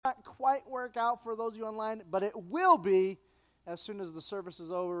quite work out for those of you online, but it will be as soon as the service is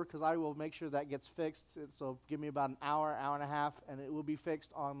over, because I will make sure that gets fixed. So give me about an hour, hour and a half, and it will be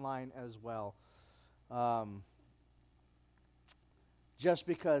fixed online as well. Just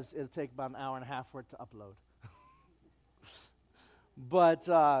because it'll take about an hour and a half for it to upload. But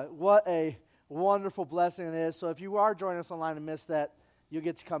what a wonderful blessing it is. So if you are joining us online and missed that, you'll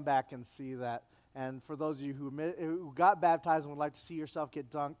get to come back and see that. And for those of you who got baptized and would like to see yourself get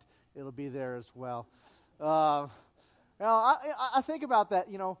dunked, it'll be there as well. I think about that.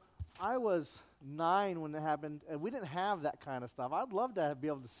 I was 9 when it happened, and we didn't have that kind of stuff. I'd love to be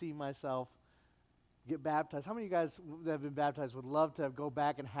able to see myself get baptized. How many of you guys that have been baptized would love to go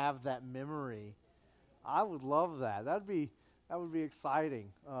back and have that memory? I would love that. That would be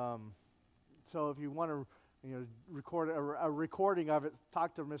exciting. So if you want to, record a recording of it,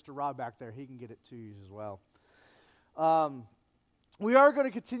 talk to Mr. Rob back there. He can get it to you as well. We are going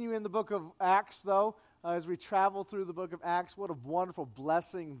to continue in the book of Acts, though, as we travel through the book of Acts. What a wonderful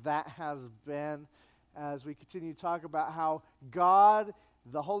blessing that has been as we continue to talk about how God,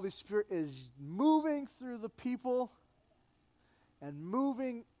 the Holy Spirit, is moving through the people and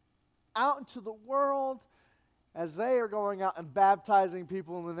moving out into the world as they are going out and baptizing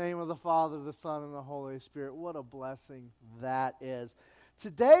people in the name of the Father, the Son, and the Holy Spirit. What a blessing that is.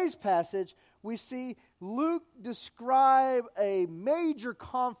 Today's passage, we see Luke describe a major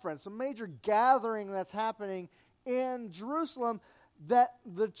conference, a major gathering that's happening in Jerusalem, that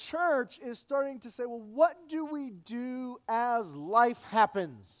the church is starting to say, well, what do we do as life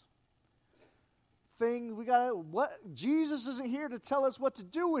happens? Jesus isn't here to tell us what to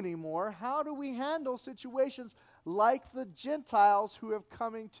do anymore. How do we handle situations like the Gentiles who have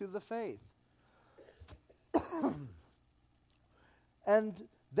coming to the faith? And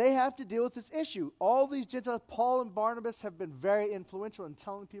they have to deal with this issue. All these Gentiles, Paul and Barnabas, have been very influential in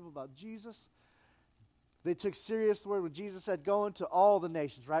telling people about Jesus. They took serious the word when Jesus said, go into all the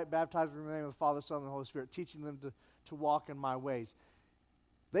nations, right? Baptizing in the name of the Father, Son, and the Holy Spirit, teaching them to walk in my ways.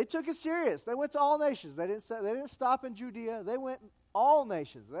 They took it serious. They went to all nations. They didn't stop in Judea. They went all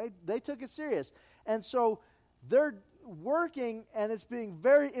nations. They took it serious. And so they're working, and it's being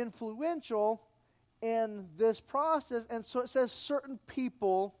very influential in this process. And so it says certain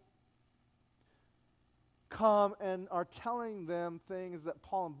people come and are telling them things that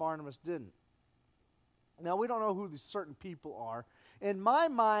Paul and Barnabas didn't. Now, we don't know who these certain people are. In my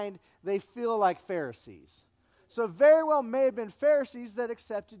mind, they feel like Pharisees. So very well may have been Pharisees that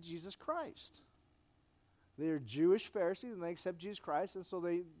accepted Jesus Christ. They are Jewish Pharisees, and they accept Jesus Christ, and so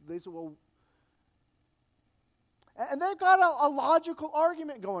they said, well... And they've got a logical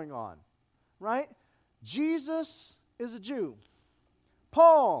argument going on, right? Jesus is a Jew.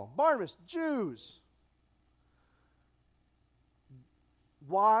 Paul, Barnabas, Jews.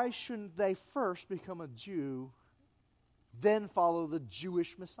 Why shouldn't they first become a Jew, then follow the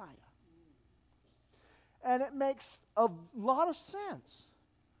Jewish Messiah? And it makes a lot of sense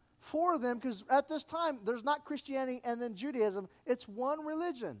for them, because at this time, there's not Christianity and then Judaism. It's one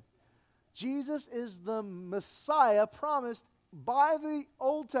religion. Jesus is the Messiah promised by the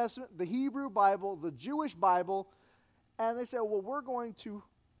Old Testament, the Hebrew Bible, the Jewish Bible. And they say, well, we're going to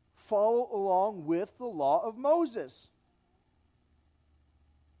follow along with the law of Moses.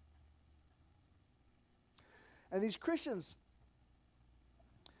 And these Christians,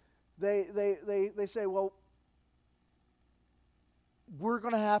 they say, well, we're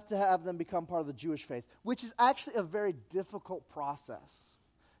going to have them become part of the Jewish faith, which is actually a very difficult process.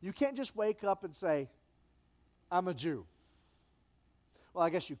 You can't just wake up and say, I'm a Jew. Well, I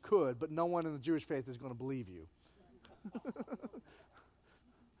guess you could, but no one in the Jewish faith is going to believe you.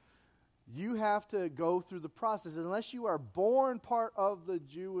 You have to go through the process. Unless you are born part of the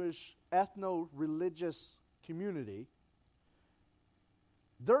Jewish ethno-religious community,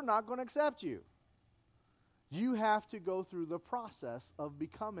 they're not going to accept you. You have to go through the process of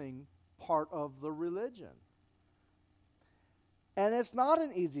becoming part of the religion. And it's not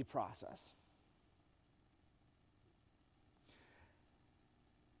an easy process.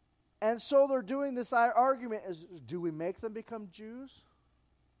 And so they're doing this argument is, do we make them become Jews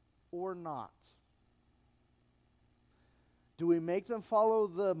or not? Do we make them follow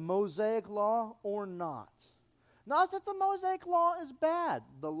the Mosaic law or not? Not that the Mosaic law is bad.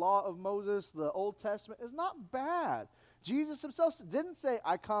 The law of Moses, the Old Testament, is not bad. Jesus himself didn't say,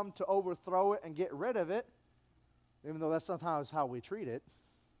 I come to overthrow it and get rid of it, even though that's sometimes how we treat it.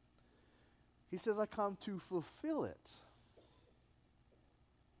 He says, I come to fulfill it.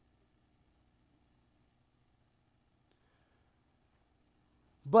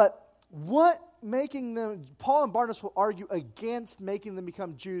 But what making them, Paul and Barnabas will argue against making them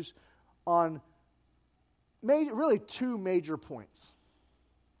become Jews, on really two major points.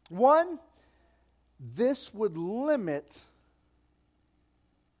 One, this would limit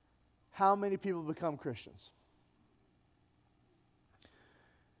how many people become Christians.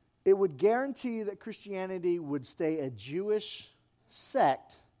 It would guarantee that Christianity would stay a Jewish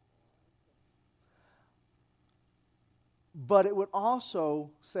sect, but it would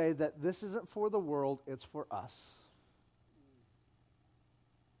also say that this isn't for the world, it's for us.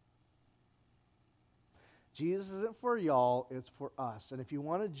 Jesus isn't for y'all, it's for us. And if you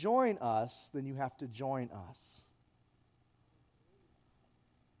want to join us, then you have to join us.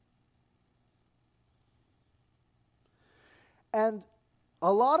 And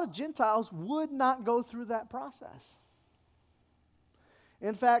a lot of Gentiles would not go through that process.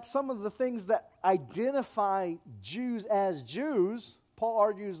 In fact, some of the things that identify Jews as Jews, Paul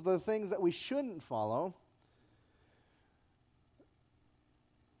argues the things that we shouldn't follow.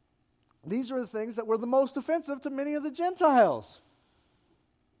 These are the things that were the most offensive to many of the Gentiles.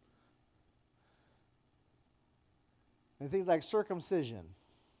 And things like circumcision.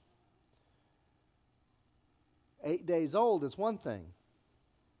 8 days old is one thing.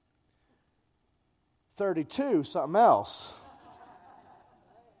 32, something else.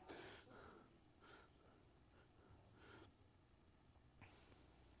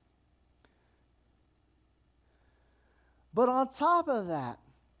 But on top of that,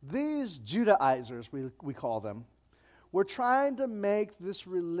 these Judaizers, we call them, were trying to make this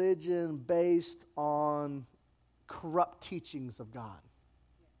religion based on corrupt teachings of God.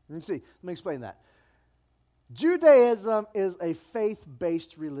 Let me explain that. Judaism is a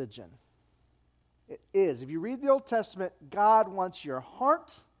faith-based religion. It is. If you read the Old Testament, God wants your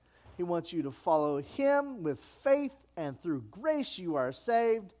heart. He wants you to follow Him with faith, and through grace you are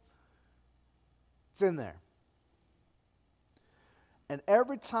saved. It's in there. And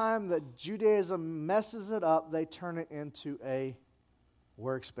every time that Judaism messes it up, they turn it into a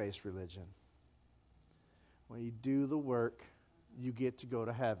works-based religion. When you do the work, you get to go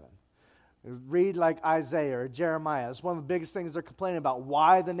to heaven. Read like Isaiah or Jeremiah. It's one of the biggest things they're complaining about.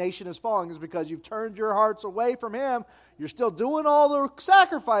 Why the nation is falling is because you've turned your hearts away from Him. You're still doing all the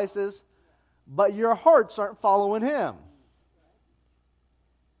sacrifices, but your hearts aren't following Him.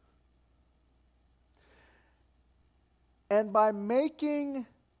 And by making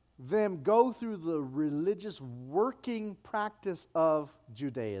them go through the religious working practice of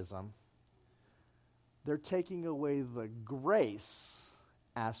Judaism, they're taking away the grace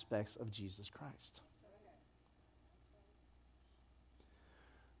aspects of Jesus Christ.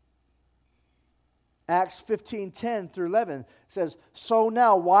 Acts 15:10 through 11 says, "So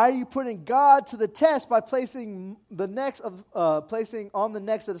now, why are you putting God to the test by placing on the necks of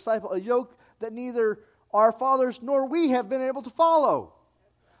the disciple a yoke that neither our fathers nor we have been able to follow?"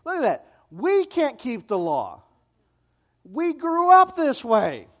 Look at that. We can't keep the law. We grew up this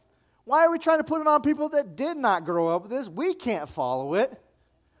way. Why are we trying to put it on people that did not grow up with this? We can't follow it.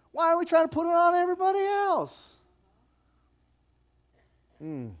 Why are we trying to put it on everybody else?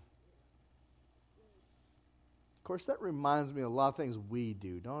 Of course, that reminds me of a lot of things we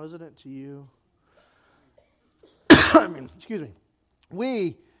do, doesn't it to you? Excuse me.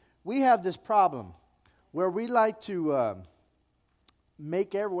 We have this problem where we like to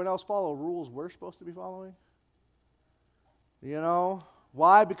make everyone else follow rules we're supposed to be following. You know?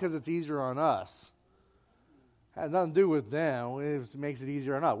 Why? Because it's easier on us. Has nothing to do with them. It makes it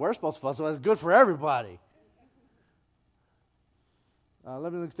easier on us. We're supposed to follow, so it's good for everybody.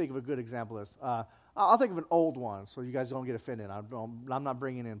 Let me think of a good example of this. I'll think of an old one so you guys don't get offended. I'm not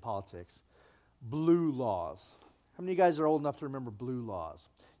bringing in politics. Blue laws. How many of you guys are old enough to remember blue laws?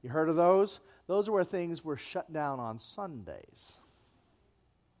 You heard of those? Those are where things were shut down on Sundays.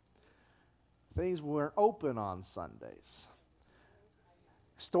 Things weren't open on Sundays.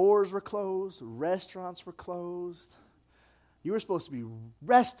 Stores were closed. Restaurants were closed. You were supposed to be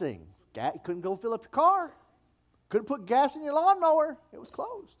resting. You couldn't go fill up your car. Couldn't put gas in your lawnmower. It was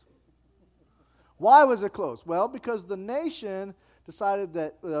closed. Why was it closed? Well, because the nation decided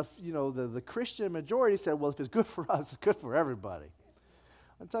that, the Christian majority said, well, if it's good for us, it's good for everybody.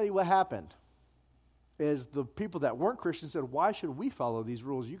 I'll tell you what happened. Is the people that weren't Christians said, why should we follow these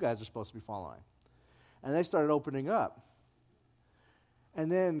rules you guys are supposed to be following? And they started opening up. And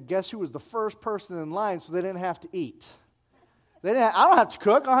then guess who was the first person in line so they didn't have to eat? I don't have to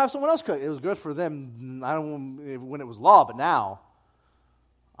cook. I'll have someone else cook. It was good for them when it was law, but now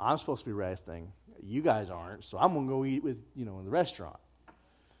I'm supposed to be resting. You guys aren't, so I'm going to go eat in the restaurant.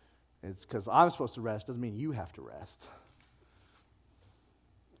 It's because I'm supposed to rest doesn't mean you have to rest.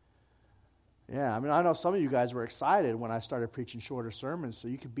 Yeah, I mean, I know some of you guys were excited when I started preaching shorter sermons so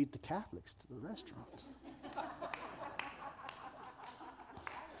you could beat the Catholics to the restaurant.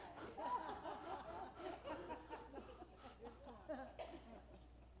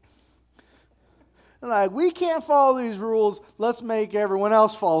 Like, we can't follow these rules. Let's make everyone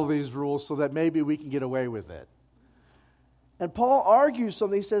else follow these rules so that maybe we can get away with it. And Paul argues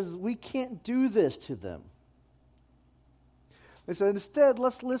something. He says, we can't do this to them. They said, instead,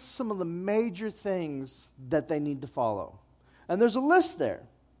 let's list some of the major things that they need to follow. And there's a list there.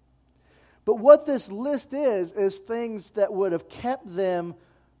 But what this list is things that would have kept them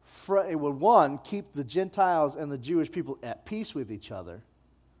it would, one, keep the Gentiles and the Jewish people at peace with each other.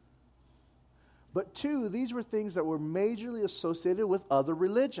 But two, these were things that were majorly associated with other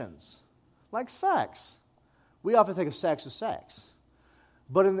religions, like sex. We often think of sex as sex.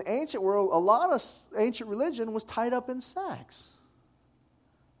 But in the ancient world, a lot of ancient religion was tied up in sex.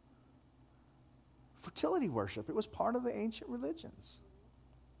 Fertility worship, it was part of the ancient religions.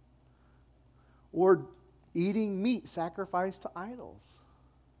 Or eating meat sacrificed to idols.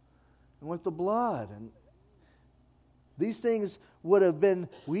 And with the blood. And these things would have been,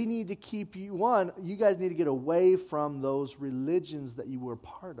 we need to keep you, one, you guys need to get away from those religions that you were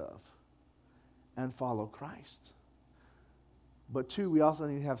part of and follow Christ. But two, we also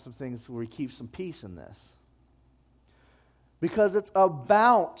need to have some things where we keep some peace in this. Because it's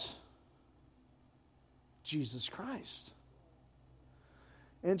about Jesus Christ.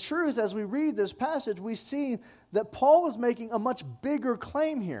 In truth, as we read this passage, we see that Paul is making a much bigger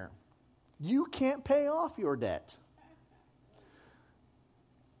claim here. You can't pay off your debt.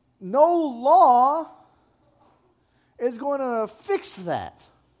 No law is going to fix that.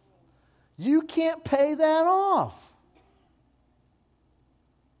 You can't pay that off.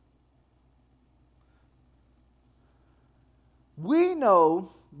 We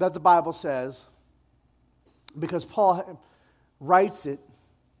know that the Bible says, because Paul writes it,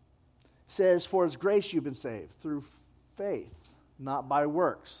 says, for His grace you've been saved through faith, not by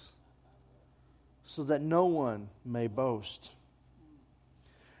works, so that no one may boast.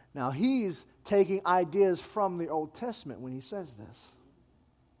 Now, he's taking ideas from the Old Testament when he says this.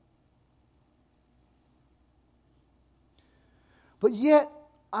 But yet,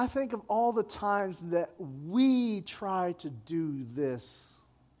 I think of all the times that we try to do this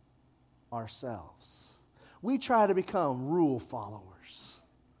ourselves. We try to become rule followers.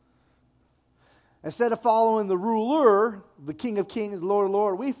 Instead of following the ruler, the King of Kings, Lord of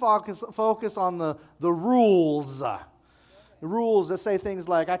Lords, we focus on the rules. The rules that say things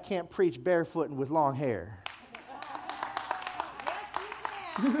like, I can't preach barefoot and with long hair. Yes,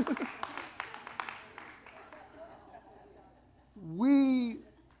 you can. We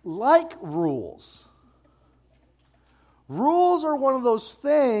like rules. Rules are one of those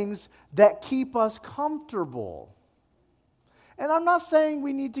things that keep us comfortable. And I'm not saying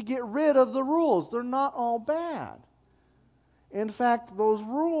we need to get rid of the rules. They're not all bad. In fact, those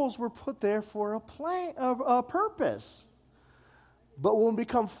rules were put there for a purpose. But when we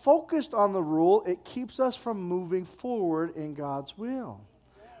become focused on the rule, it keeps us from moving forward in God's will.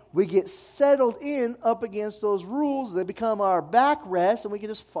 We get settled in up against those rules. They become our backrest, and we can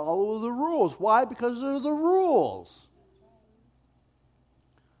just follow the rules. Why? Because they're the rules.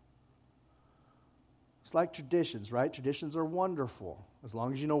 It's like traditions, right? Traditions are wonderful, as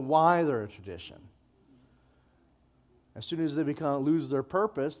long as you know why they're a tradition. As soon as they lose their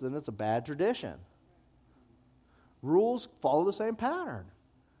purpose, then it's a bad tradition. Rules follow the same pattern.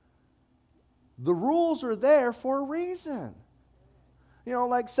 The rules are there for a reason. You know,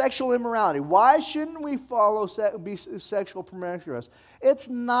 like sexual immorality. Why shouldn't we be sexual promiscuous? It's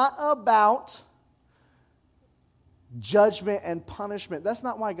not about judgment and punishment. That's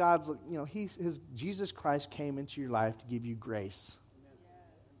not why God's, Jesus Christ came into your life to give you grace.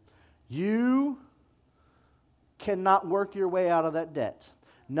 You cannot work your way out of that debt.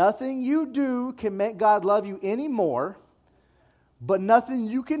 Nothing you do can make God love you any more, but nothing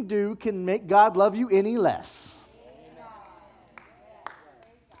you can do can make God love you any less.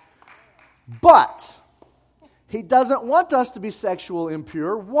 But He doesn't want us to be sexually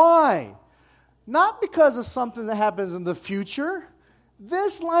impure. Why? Not because of something that happens in the future.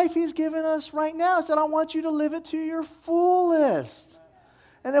 This life He's given us right now, He said, I want you to live it to your fullest.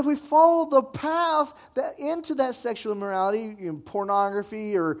 And if we follow the path into that sexual immorality,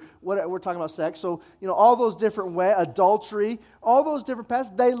 pornography or what we're talking about sex, so all those different ways, adultery, all those different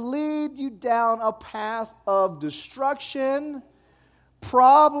paths, they lead you down a path of destruction,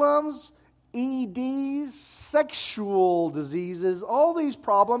 problems, EDs, sexual diseases, all these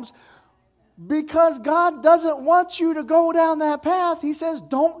problems. Because God doesn't want you to go down that path. He says,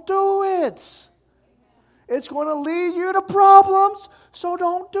 don't do it. It's going to lead you to problems, so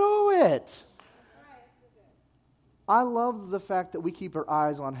don't do it. I love the fact that we keep our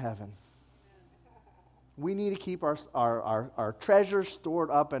eyes on heaven. We need to keep our treasures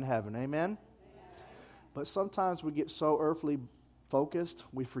stored up in heaven. Amen? But sometimes we get so earthly focused,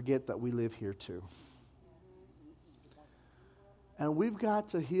 we forget that we live here too. And we've got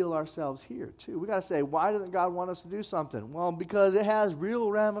to heal ourselves here too. We've got to say, why doesn't God want us to do something? Well, because it has real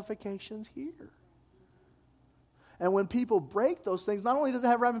ramifications here. And when people break those things, not only does it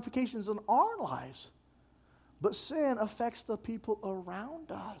have ramifications in our lives, but sin affects the people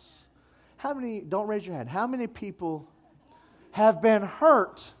around us. How many, don't raise your hand, how many people have been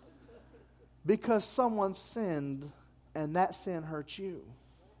hurt because someone sinned and that sin hurt you?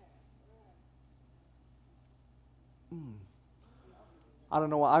 I don't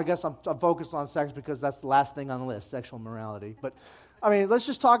know why. I guess I'm focused on sex because that's the last thing on the list, sexual morality. But, I mean, let's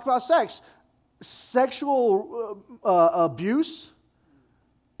just talk about sex. Sexual abuse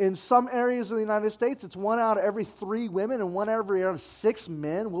in some areas of the United States, it's 1 out of every 3 women and 1 out of every 6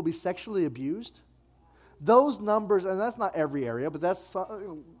 men will be sexually abused. Those numbers, and that's not every area, but that's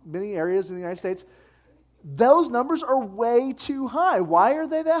many areas in the United States, those numbers are way too high. Why are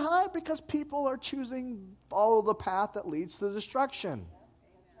they that high? Because people are choosing to follow the path that leads to destruction.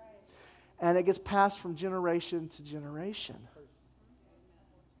 And it gets passed from generation to generation.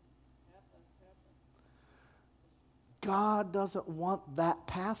 God doesn't want that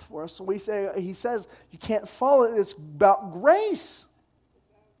path for us. So He says, you can't follow it. It's about grace.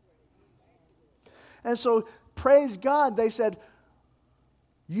 And so, praise God, they said,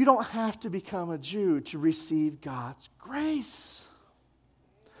 you don't have to become a Jew to receive God's grace.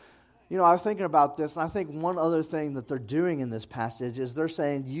 You know, I was thinking about this, and I think one other thing that they're doing in this passage is they're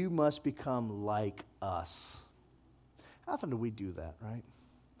saying, you must become like us. How often do we do that, right?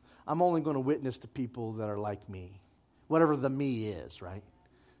 I'm only going to witness to people that are like me. Whatever the me is, right?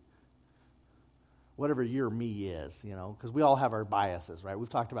 Whatever your me is, you know, because we all have our biases, right? We've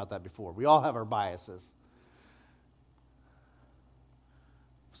talked about that before. We all have our biases.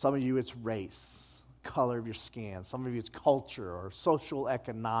 Some of you, it's race, color of your skin. Some of you, it's culture or social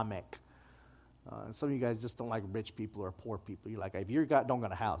economic. Some of you guys just don't like rich people or poor people. You're like, if you don't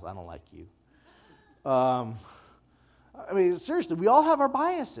got a house, I don't like you. I mean, seriously, we all have our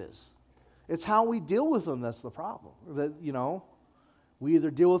biases. It's how we deal with them that's the problem. That, you know, we either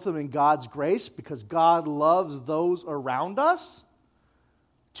deal with them in God's grace because God loves those around us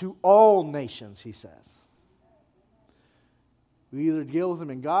to all nations, He says. We either deal with them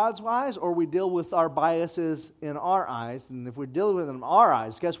in God's eyes or we deal with our biases in our eyes. And if we deal with them in our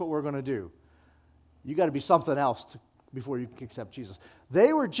eyes, guess what we're going to do? You got to be something else before you can accept Jesus.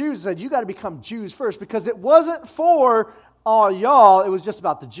 They were Jews and said, you got to become Jews first because it wasn't for all y'all, it was just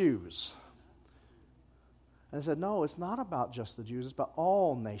about the Jews. And I said, no, it's not about just the Jews. It's about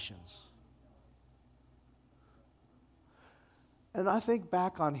all nations. And I think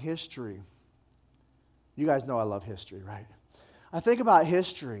back on history. You guys know I love history, right? I think about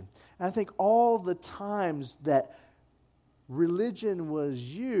history, and I think all the times that religion was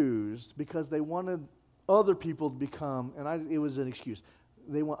used because they wanted other people to become, and it was an excuse,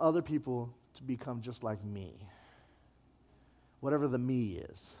 they want other people to become just like me. Whatever the me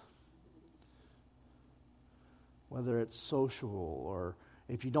is. Whether it's social or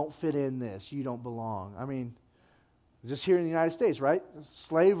if you don't fit in this, you don't belong. I mean, just here in the United States, right?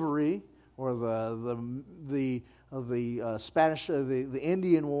 Slavery or the Spanish, the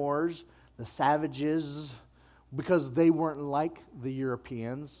Indian Wars, the savages, because they weren't like the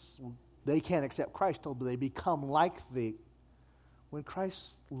Europeans, they can't accept Christ, but they become like when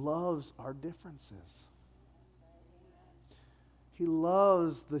Christ loves our differences. He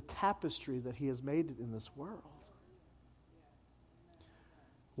loves the tapestry that He has made in this world.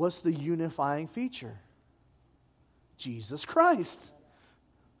 What's the unifying feature? Jesus Christ.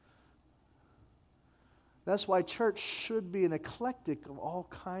 That's why church should be an eclectic of all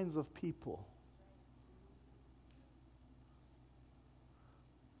kinds of people.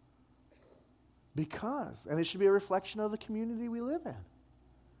 And it should be a reflection of the community we live in.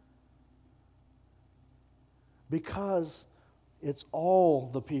 Because it's all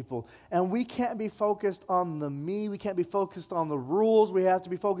the people. And we can't be focused on the me. We can't be focused on the rules. We have to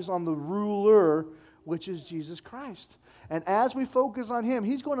be focused on the ruler, which is Jesus Christ. And as we focus on Him,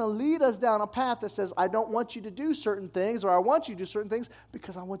 He's going to lead us down a path that says, I don't want you to do certain things, or I want you to do certain things,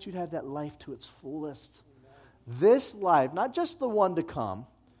 because I want you to have that life to its fullest. Amen. This life, not just the one to come,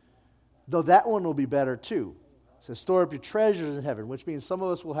 though that one will be better too. It says, store up your treasures in heaven, which means some of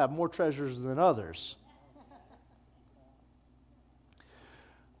us will have more treasures than others.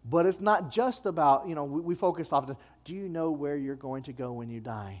 But it's not just about, we focus often, do you know where you're going to go when you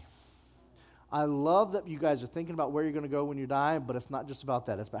die? I love that you guys are thinking about where you're going to go when you die, but it's not just about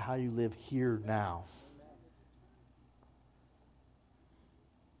that. It's about how you live here now.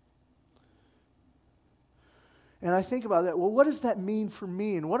 And I think about that. Well, what does that mean for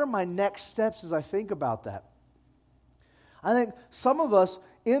me? And what are my next steps as I think about that? I think some of us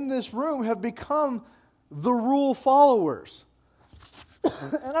in this room have become the rule followers.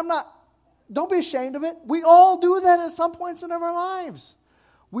 And don't be ashamed of it. We all do that at some points in our lives.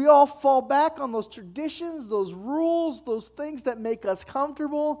 We all fall back on those traditions, those rules, those things that make us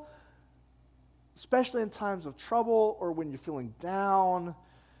comfortable, especially in times of trouble or when you're feeling down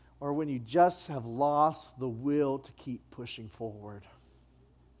or when you just have lost the will to keep pushing forward.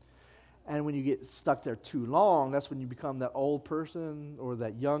 And when you get stuck there too long, that's when you become that old person or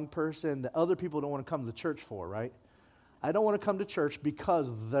that young person that other people don't want to come to church for, right? I don't want to come to church because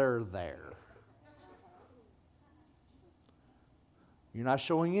they're there. You're not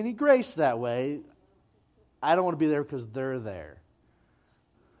showing any grace that way. I don't want to be there because they're there.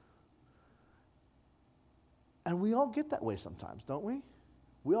 And we all get that way sometimes, don't we?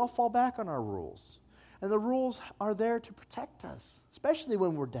 We all fall back on our rules. And the rules are there to protect us, especially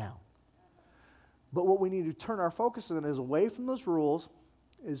when we're down. But what we need to turn our focus on is away from those rules.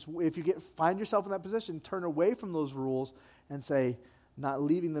 Is if you find yourself in that position, turn away from those rules and say, not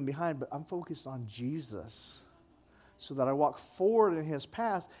leaving them behind, but I'm focused on Jesus so that I walk forward in His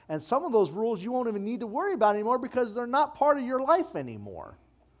path. And some of those rules you won't even need to worry about anymore because they're not part of your life anymore.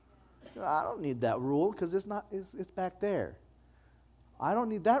 I don't need that rule because it's back there. I don't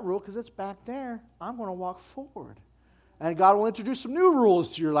need that rule because it's back there. I'm going to walk forward. And God will introduce some new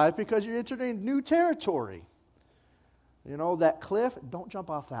rules to your life because you're entering new territory. That cliff, don't jump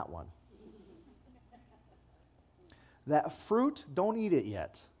off that one. That fruit, don't eat it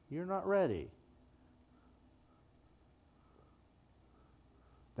yet. You're not ready.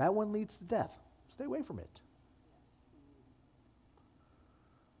 That one leads to death. Stay away from it.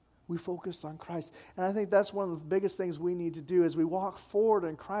 We focus on Christ. And I think that's one of the biggest things we need to do as we walk forward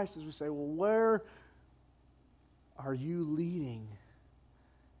in Christ, as we say, well, where are you leading?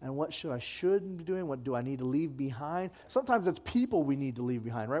 And what should be doing? What do I need to leave behind? Sometimes it's people we need to leave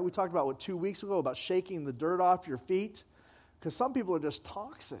behind, right? We talked about 2 weeks ago about shaking the dirt off your feet because some people are just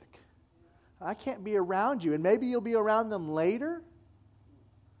toxic. I can't be around you. And maybe you'll be around them later.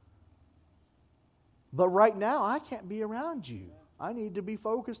 But right now, I can't be around you. I need to be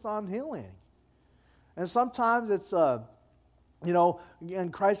focused on healing. And sometimes it's,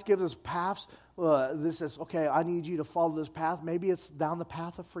 and Christ gives us paths. This is, okay, I need you to follow this path. Maybe it's down the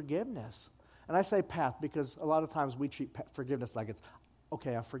path of forgiveness. And I say path because a lot of times we treat forgiveness like it's,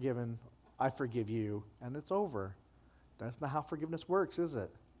 okay, I'm forgiven, I forgive you, and it's over. That's not how forgiveness works, is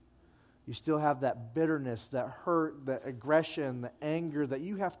it? You still have that bitterness, that hurt, that aggression, the anger that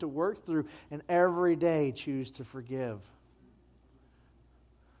you have to work through and every day choose to forgive.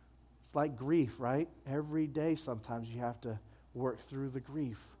 It's like grief, right? Every day sometimes you have to work through the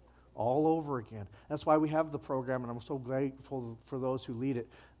grief all over again. That's why we have the program, and I'm so grateful for those who lead it,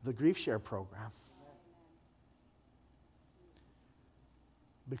 the Grief Share program.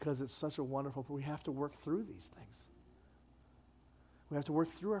 Because it's such a wonderful, we have to work through these things. We have to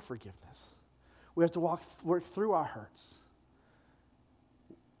work through our forgiveness. We have to work through our hurts.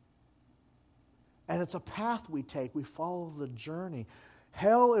 And it's a path we take. We follow the journey.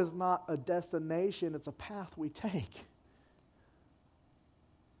 Hell is not a destination, it's a path we take.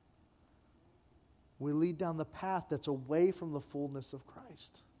 We lead down the path that's away from the fullness of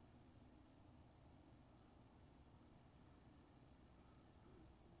Christ.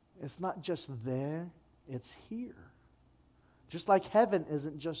 It's not just there, it's here. Just like heaven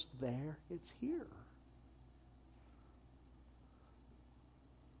isn't just there, it's here.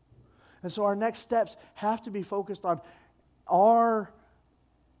 And so our next steps have to be focused on,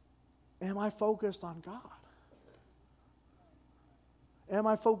 am I focused on God? Am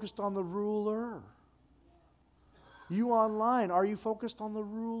I focused on the ruler? You online, are you focused on the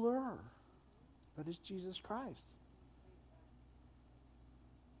ruler? That is Jesus Christ.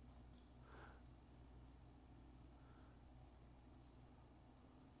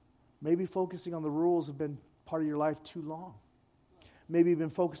 Maybe focusing on the rules have been part of your life too long. Maybe you've been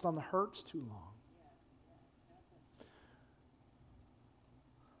focused on the hurts too long.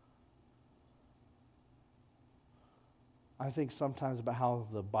 I think sometimes about how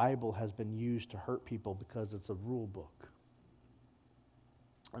the Bible has been used to hurt people because it's a rule book.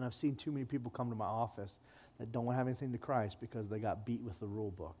 And I've seen too many people come to my office that don't have anything to Christ because they got beat with the rule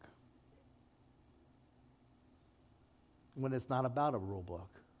book. When it's not about a rule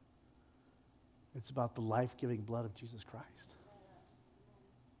book. It's about the life-giving blood of Jesus Christ.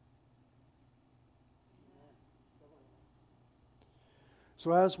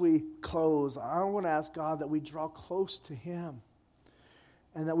 So as we close, I want to ask God that we draw close to Him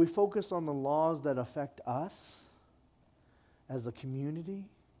and that we focus on the laws that affect us as a community,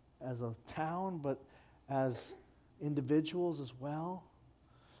 as a town, but as individuals as well,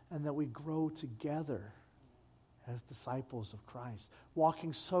 and that we grow together as disciples of Christ,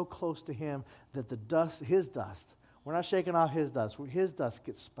 walking so close to Him that the dust, His dust, we're not shaking off His dust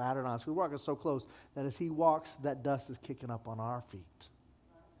gets spattered on us. We're walking so close that as He walks, that dust is kicking up on our feet.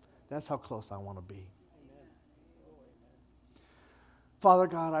 That's how close I want to be. Amen. Father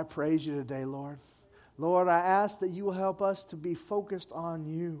God, I praise You today, Lord. Lord, I ask that You will help us to be focused on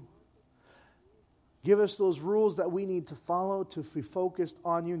You. Give us those rules that we need to follow to be focused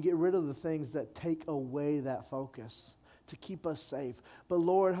on You and get rid of the things that take away that focus to keep us safe. But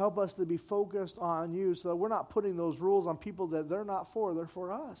Lord, help us to be focused on You so that we're not putting those rules on people that they're not for, they're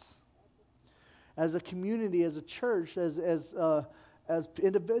for us. As a community, as a church, as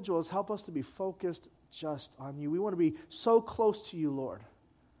individuals, help us to be focused just on You. We want to be so close to You, Lord,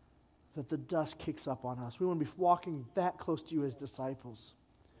 that the dust kicks up on us. We want to be walking that close to You as disciples.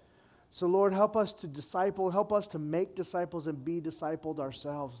 So, Lord, help us to disciple, help us to make disciples and be discipled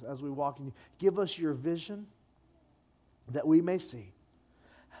ourselves as we walk in You. Give us Your vision that we may see.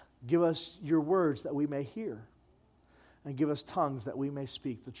 Give us Your words that we may hear. And give us tongues that we may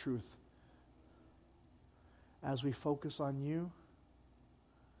speak the truth. As we focus on You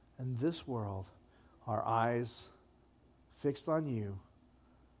and this world, our eyes fixed on You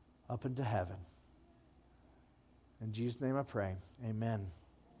up into heaven. In Jesus' name I pray. Amen.